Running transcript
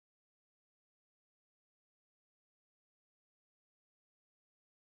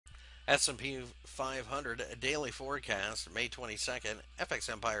S&P 500 a daily forecast, May 22nd,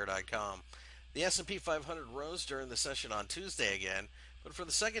 fxempire.com. The S&P 500 rose during the session on Tuesday again, but for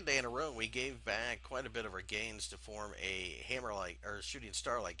the second day in a row, we gave back quite a bit of our gains to form a hammer-like or shooting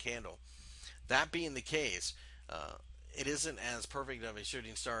star-like candle. That being the case, uh, it isn't as perfect of a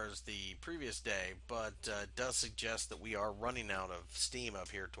shooting star as the previous day, but does suggest that we are running out of steam up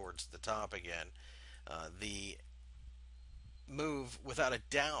here towards the top again. The move, without a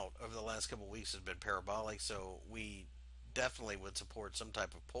doubt, over the last couple of weeks has been parabolic, so we definitely would support some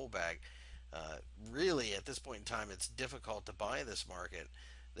type of pullback. Uh, Really, at this point in time, it's difficult to buy this market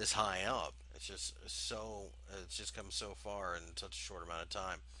this high up. It's just come so far in such a short amount of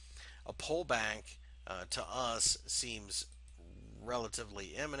time. A pullback to us seems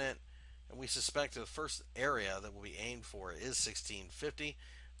relatively imminent, and we suspect the first area that will be aimed for is 1650.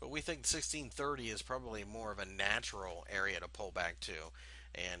 But we think 1630 is probably more of a natural area to pull back to.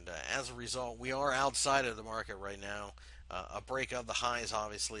 And as a result, we are outside of the market right now. A break of the highs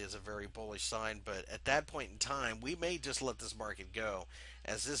obviously is a very bullish sign, but at that point in time, we may just let this market go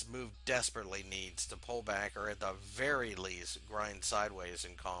as this move desperately needs to pull back or at the very least grind sideways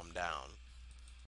and calm down.